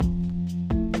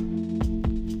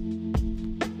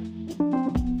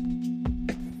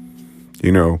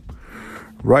You know,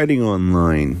 writing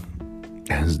online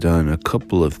has done a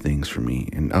couple of things for me,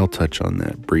 and I'll touch on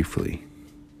that briefly.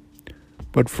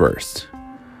 But first,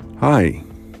 hi,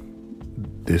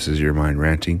 this is your mind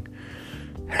ranting.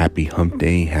 Happy hump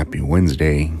day, happy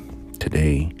Wednesday.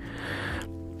 Today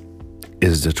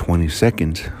is the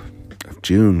 22nd of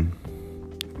June,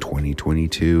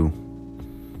 2022.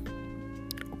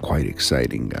 Quite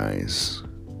exciting, guys,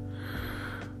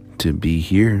 to be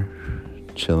here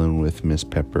chilling with Miss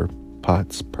Pepper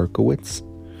Potts Perkowitz.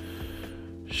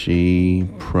 She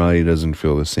probably doesn't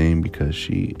feel the same because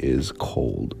she is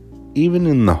cold. Even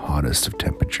in the hottest of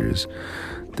temperatures,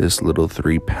 this little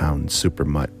 3-pound super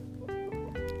mutt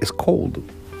is cold.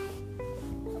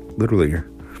 Literally,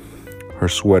 her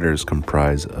sweaters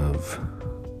comprise of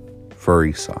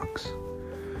furry socks.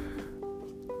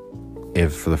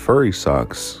 If the furry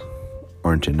socks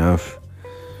aren't enough,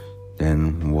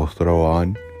 then we'll throw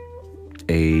on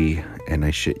and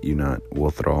I shit you not, we'll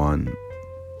throw on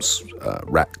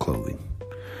rat clothing.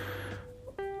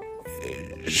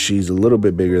 She's a little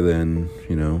bit bigger than,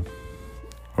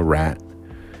 a rat.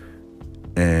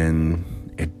 And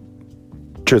it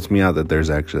trips me out that there's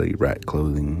actually rat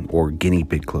clothing or guinea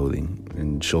pig clothing,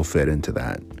 and she'll fit into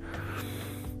that.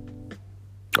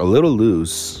 A little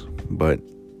loose, but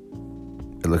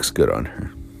it looks good on her.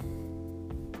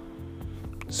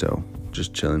 So,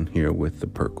 just chilling here with the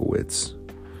Perkowitz.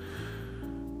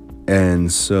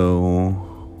 And so,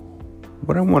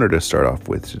 what I wanted to start off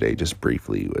with today, just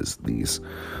briefly, was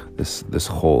this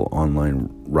whole online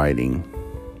writing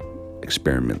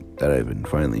experiment that I've been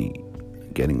finally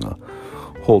getting a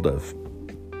hold of.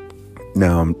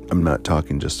 Now, I'm not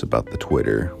talking just about the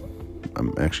Twitter.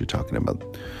 I'm actually talking about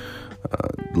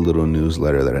the little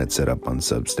newsletter that I'd set up on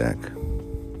Substack.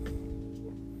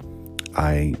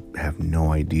 I have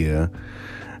no idea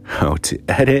how to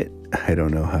edit. I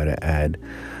don't know how to add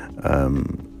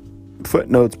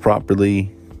footnotes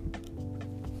properly.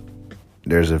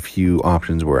 There's a few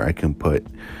options where I can put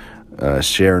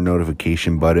share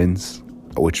notification buttons,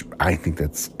 which I think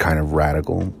that's kind of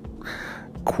radical.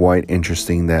 Quite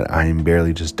interesting that I'm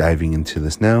barely just diving into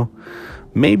this now.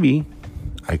 Maybe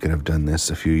I could have done this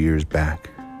a few years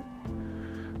back,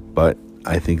 but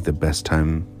I think the best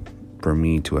time for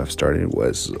me to have started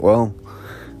was,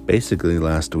 basically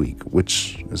last week,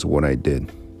 which is what I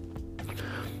did.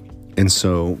 And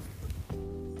so,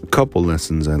 a couple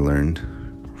lessons I learned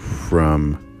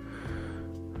from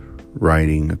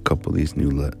writing a couple of these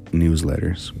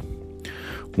newsletters.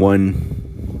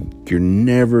 One, you're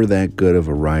never that good of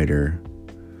a writer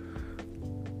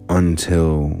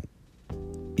until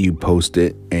you post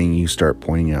it and you start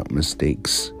pointing out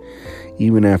mistakes,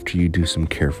 even after you do some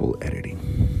careful editing.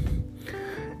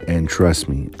 And trust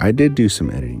me, I did do some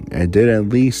editing. I did at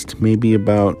least maybe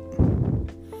about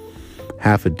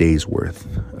half a day's worth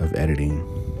of editing.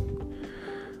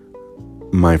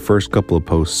 My first couple of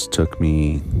posts took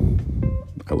me,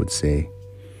 I would say,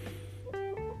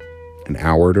 an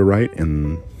hour to write,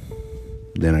 and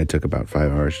then I took about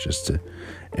 5 hours just to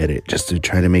edit, just to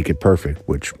try to make it perfect,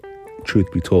 which,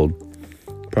 truth be told,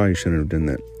 probably shouldn't have done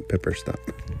that pepper stuff.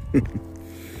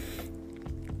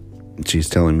 She's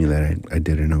telling me that I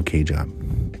did an okay job.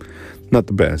 Not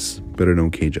the best, but an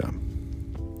okay job.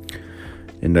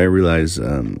 And I realize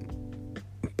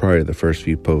probably the first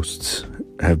few posts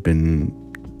have been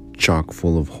chock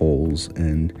full of holes,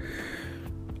 and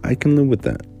I can live with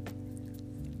that.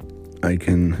 I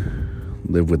can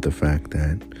live with the fact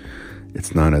that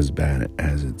it's not as bad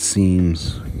as it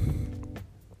seems.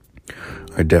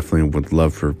 I definitely would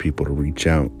love for people to reach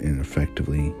out and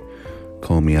effectively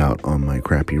call me out on my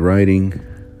crappy writing.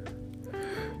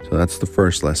 So that's the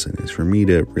first lesson, is for me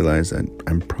to realize that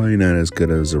I'm probably not as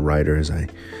good as a writer as I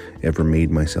ever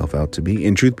made myself out to be.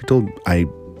 And truth be told, I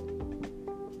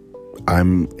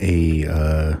am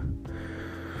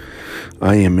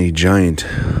a giant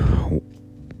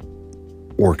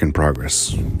work in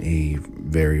progress, a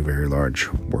very, very large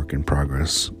work in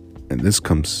progress. And this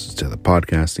comes to the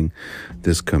podcasting,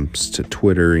 this comes to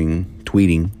tweeting,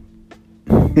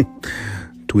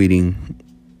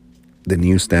 the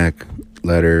Newstack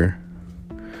letter,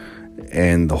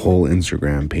 and the whole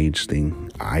Instagram page thing.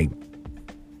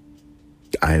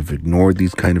 I've ignored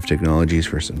these kind of technologies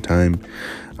for some time.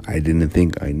 I didn't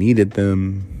think I needed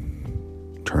them.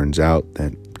 Turns out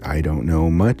that I don't know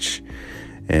much,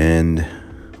 and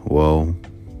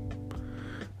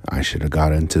I should have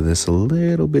got into this a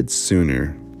little bit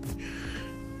sooner,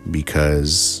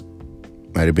 because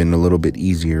it might have been a little bit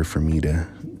easier for me to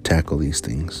tackle these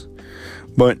things.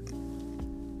 But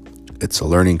it's a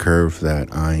learning curve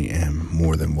that I am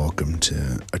more than welcome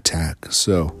to attack.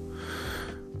 So,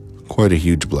 quite a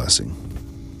huge blessing.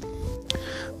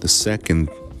 The second,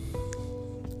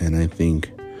 and I think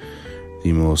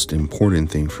the most important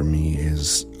thing for me,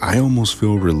 is I almost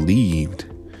feel relieved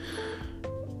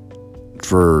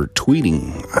for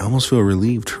tweeting. I almost feel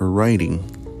relieved for writing.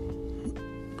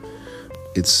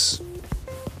 It's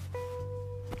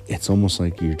almost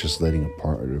like you're just letting a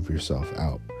part of yourself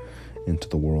out into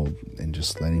the world and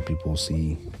just letting people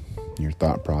see your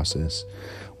thought process,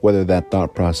 whether that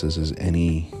thought process is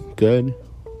any good,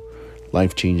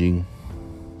 life-changing.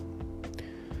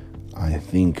 I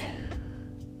think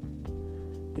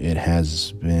it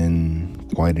has been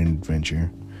quite an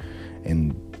adventure,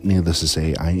 and needless to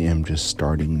say, I am just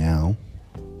starting now.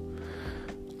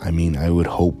 I mean, I would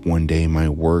hope one day my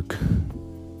work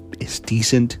is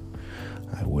decent.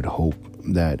 I would hope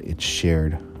that it's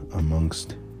shared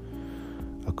amongst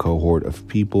a cohort of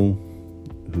people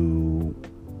who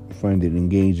find it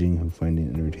engaging, who find it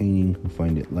entertaining, who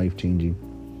find it life-changing.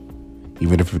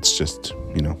 Even if it's just,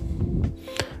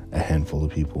 a handful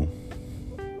of people.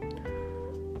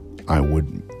 I would,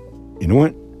 you know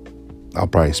what? I'll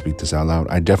probably speak this out loud.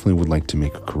 I definitely would like to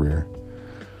make a career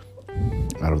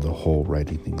out of the whole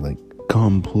writing thing, like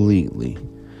completely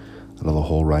out of the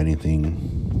whole writing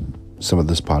thing, some of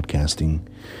this podcasting,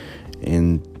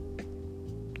 and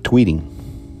tweeting.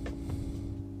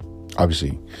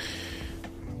 Obviously,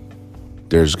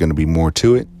 there's going to be more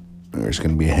to it. There's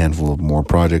going to be a handful of more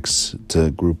projects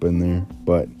to group in there,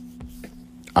 but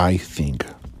I think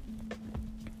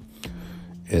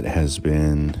it has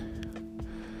been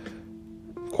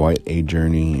quite a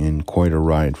journey and quite a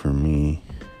ride for me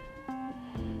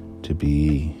to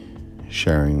be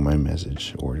sharing my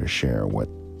message, or to share what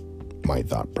my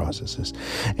thought process is.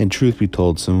 And truth be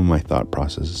told, some of my thought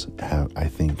processes have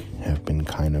been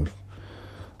kind of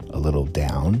a little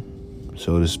down,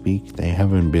 so to speak. They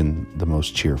haven't been the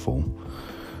most cheerful.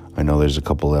 I know there's a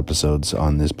couple episodes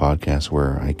on this podcast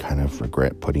where I kind of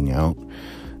regret putting out,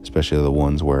 especially the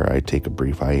ones where I take a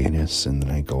brief hiatus and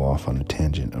then I go off on a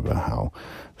tangent about how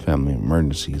family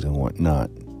emergencies and whatnot,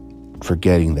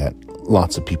 forgetting that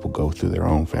lots of people go through their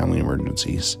own family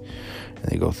emergencies and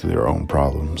they go through their own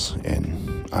problems,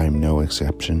 and I'm no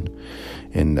exception.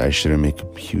 And I shouldn't make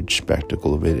a huge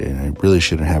spectacle of it, and I really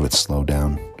shouldn't have it slow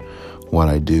down what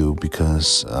I do,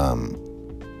 because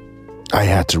I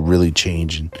had to really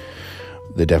change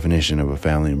the definition of a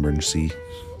family emergency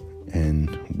and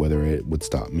whether it would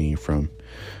stop me from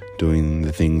doing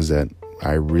the things that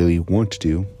I really want to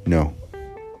do. No,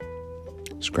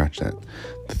 scratch that.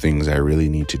 The things I really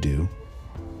need to do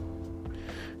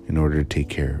in order to take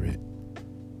care of it.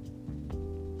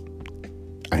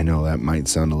 I know that might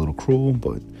sound a little cruel,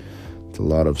 but it's a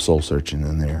lot of soul searching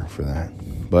in there for that.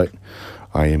 But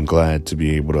I am glad to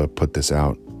be able to put this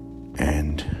out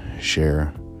and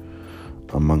share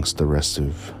amongst the rest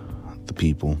of the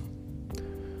people.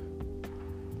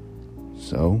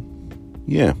 So,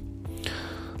 yeah.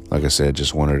 Like I said,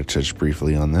 just wanted to touch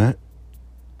briefly on that.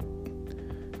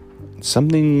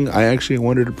 Something I actually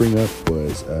wanted to bring up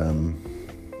was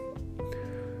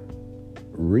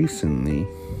recently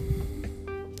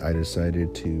I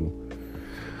decided to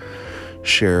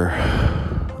share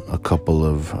a couple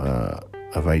of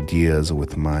ideas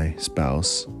with my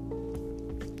spouse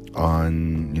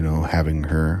on, having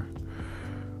her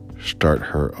start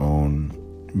her own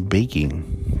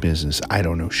baking business. I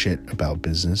don't know shit about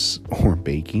business or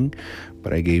baking,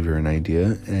 but I gave her an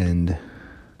idea, and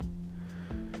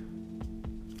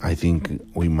I think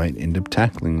we might end up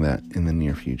tackling that in the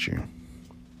near future.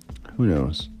 Who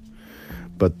knows?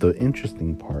 But the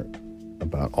interesting part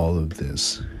about all of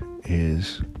this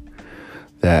is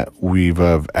that we've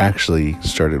actually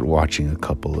started watching a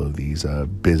couple of these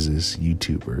business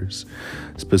YouTubers,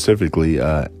 specifically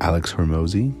Alex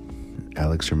Hormozi.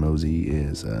 Alex Hormozi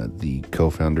is the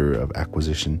co-founder of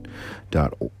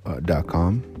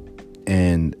acquisition.com,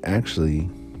 and actually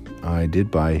I did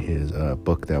buy his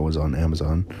book that was on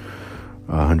Amazon,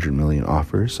 100 Million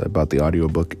Offers. I bought the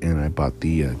audiobook and I bought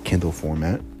the Kindle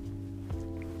format,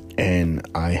 and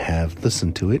I have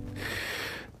listened to it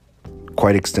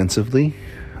quite extensively.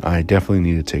 I definitely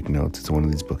need to take notes. It's one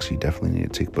of these books you definitely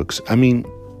need to take books. I mean,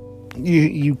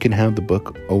 you can have the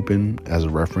book open as a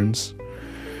reference,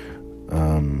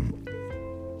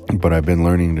 but I've been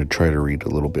learning to try to read a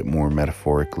little bit more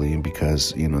metaphorically,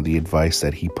 because the advice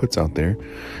that he puts out there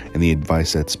and the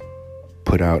advice that's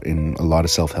put out in a lot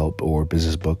of self-help or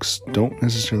business books don't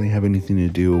necessarily have anything to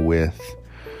do with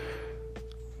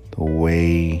the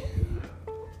way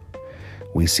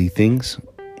we see things,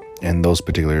 and those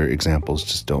particular examples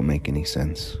just don't make any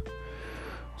sense.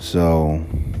 So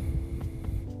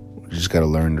you just got to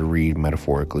learn to read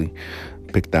metaphorically.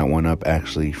 picked that one up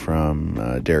actually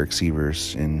from Derek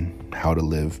Sievers in How to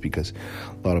Live, because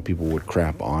a lot of people would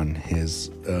crap on his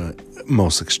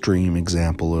most extreme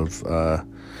example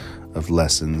of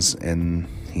lessons, and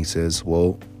he says,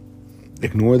 well,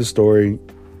 ignore the story,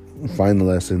 find the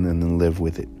lesson, and then live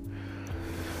with it.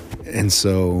 And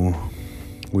so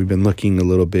we've been looking a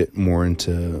little bit more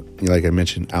into, like I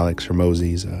mentioned, Alex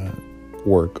Hormozi's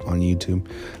work on YouTube.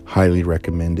 Highly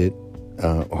recommend it.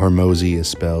 Hormozi is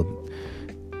spelled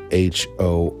Hormozi.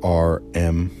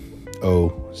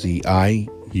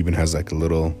 He even has like a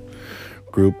little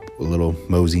group, a little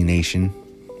Mosey Nation.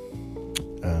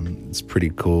 It's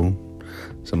pretty cool,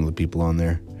 some of the people on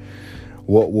there.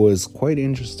 What was quite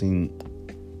interesting,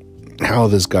 how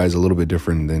this guy's a little bit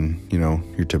different than,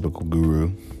 your typical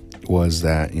guru, was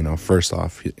that, first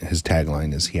off, his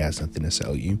tagline is, he has nothing to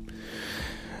sell you.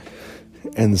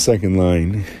 And the second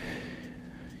line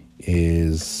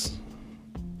is,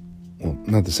 well,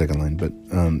 not the second line, but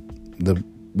the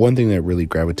one thing that really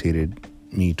gravitated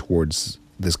me towards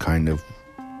this kind of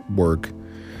work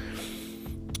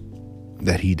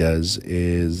that he does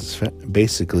is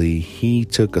basically he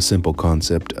took a simple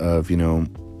concept of, he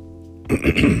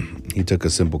took a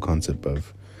simple concept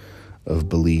of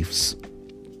beliefs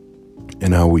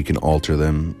and how we can alter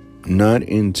them, not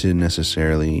into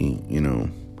necessarily,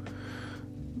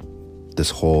 this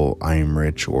whole I am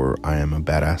rich, or I am a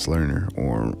badass learner,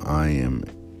 or I am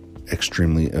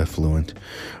extremely affluent.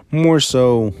 More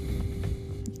so,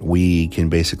 we can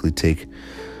basically take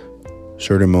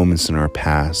certain moments in our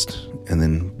past and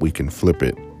then we can flip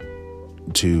it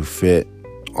to fit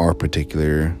our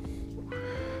particular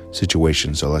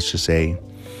situation. So let's just say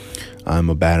I'm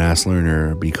a badass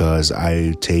learner because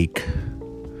I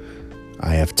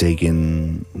have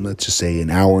taken, let's just say, an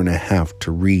hour and a half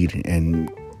to read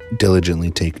and diligently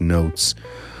take notes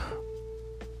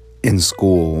in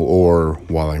school or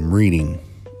while I'm reading.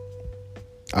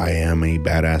 I am a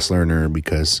badass learner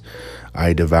because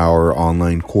I devour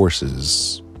online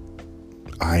courses.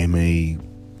 I am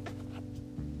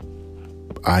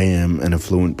an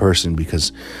affluent person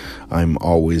because I'm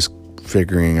always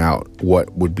figuring out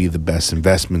what would be the best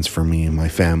investments for me and my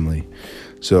family.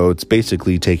 So it's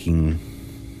basically taking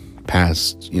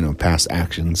past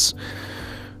actions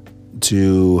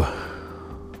to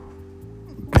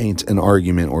paint an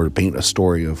argument or to paint a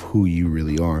story of who you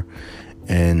really are.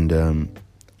 And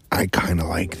I kind of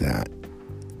like that,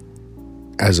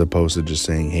 as opposed to just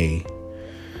saying, hey,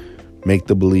 make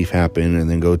the belief happen and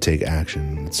then go take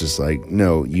action. It's just like,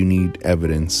 no, you need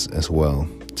evidence as well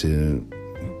to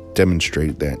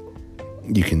demonstrate that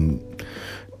you can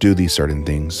do these certain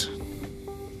things.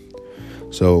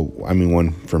 So,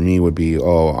 one for me would be,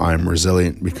 I'm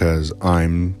resilient because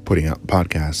I'm putting out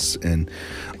podcasts and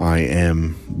I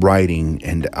am writing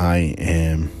and I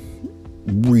am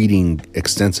reading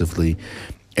extensively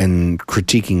and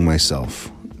critiquing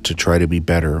myself to try to be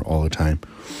better all the time.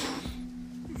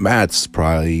 That's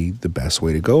probably the best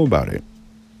way to go about it.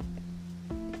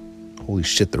 Holy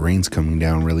shit, the rain's coming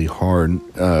down really hard.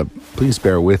 Please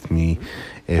bear with me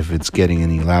if it's getting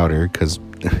any louder, because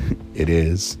it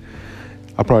is.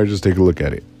 I'll probably just take a look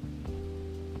at it.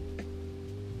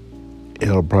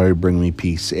 It'll probably bring me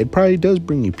peace. It probably does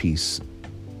bring you peace.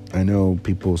 I know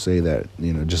people say that,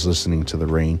 just listening to the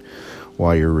rain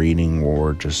while you're reading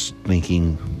or just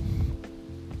thinking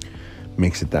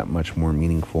makes it that much more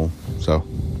meaningful. So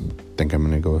I think I'm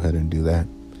going to go ahead and do that.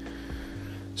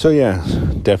 So yeah,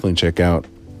 definitely check out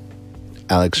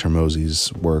Alex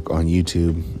Hormozi's work on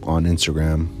YouTube, on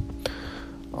Instagram,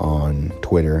 on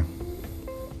Twitter.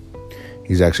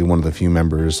 He's actually one of the few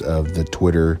members of the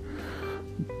Twitter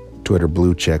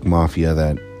blue check mafia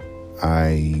that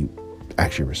I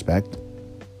actually respect.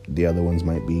 The other ones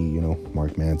might be,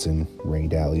 Mark Manson, Ray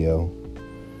Dalio.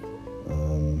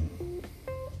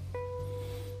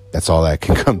 That's all that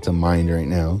can come to mind right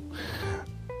now.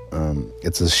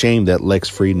 It's a shame that Lex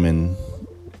Friedman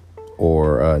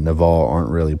or Naval aren't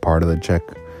really part of the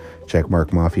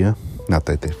checkmark mafia. Not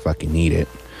that they fucking need it.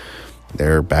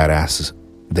 They're badasses.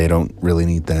 They don't really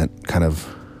need that kind of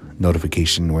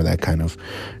notification or that kind of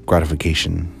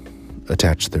gratification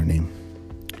attached to their name.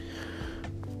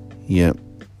 Yeah.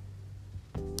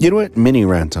 You know what? Mini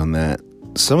rant on that.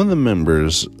 Some of the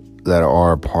members that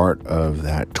are part of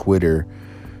that Twitter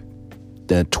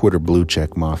blue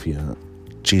check mafia,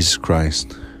 Jesus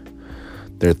Christ,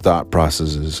 their thought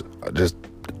processes just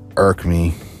irk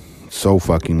me so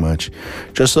fucking much.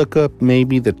 Just look up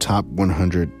maybe the top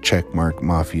 100 checkmark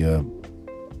mafia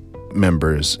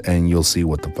members, and you'll see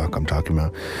what the fuck I'm talking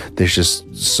about. There's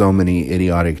just so many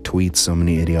idiotic tweets, so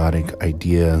many idiotic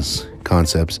ideas,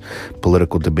 concepts,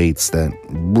 political debates that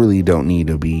really don't need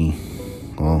to be,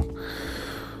 well,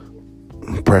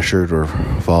 pressured or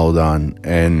followed on.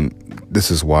 And this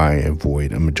is why I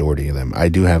avoid a majority of them. I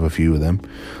do have a few of them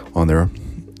on there,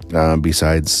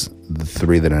 besides the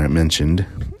three that I mentioned.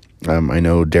 I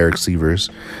know Derek Sievers,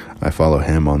 I follow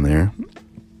him on there,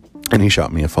 and he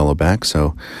shot me a follow back,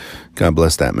 so God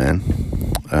bless that man.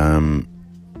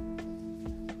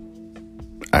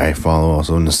 I follow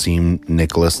also Nassim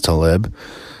Nicholas Taleb.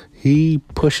 He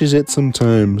pushes it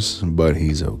sometimes, but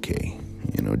he's okay.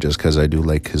 Just because I do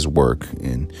like his work,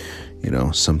 and,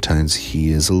 sometimes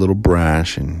he is a little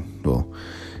brash and, well,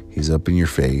 he's up in your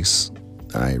face.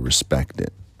 I respect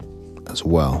it as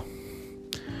well.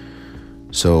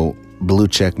 So, Blue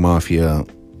Check Mafia,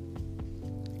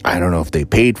 I don't know if they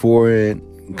paid for it,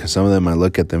 because some of them, I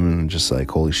look at them and I'm just like,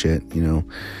 holy shit,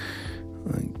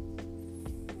 like,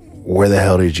 where the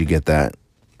hell did you get that?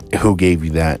 Who gave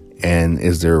you that? And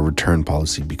is there a return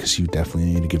policy? Because you definitely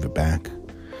need to give it back.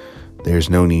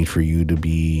 There's no need for you to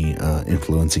be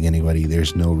influencing anybody.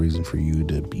 There's no reason for you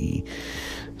to be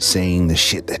saying the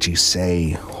shit that you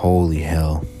say. Holy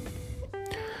hell.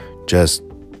 Just,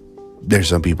 there's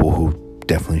some people who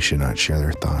definitely should not share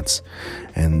their thoughts.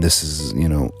 And this is,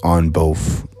 on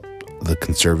both the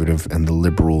conservative and the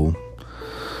liberal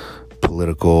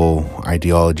political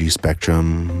ideology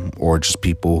spectrum, or just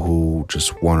people who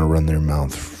just want to run their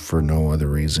mouth for no other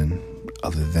reason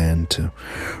other than to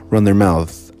run their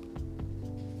mouth.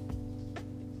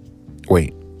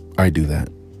 Wait, I do that.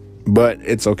 But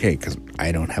it's okay, because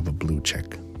I don't have a blue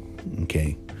check.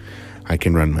 Okay? I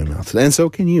can run my mouth. And so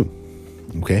can you.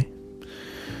 Okay?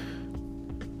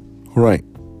 All right.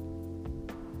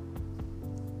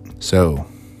 So,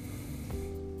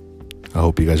 I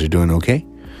hope you guys are doing okay.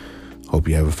 Hope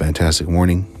you have a fantastic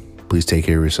morning. Please take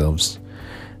care of yourselves.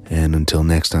 And until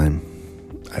next time,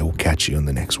 I will catch you on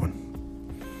the next one.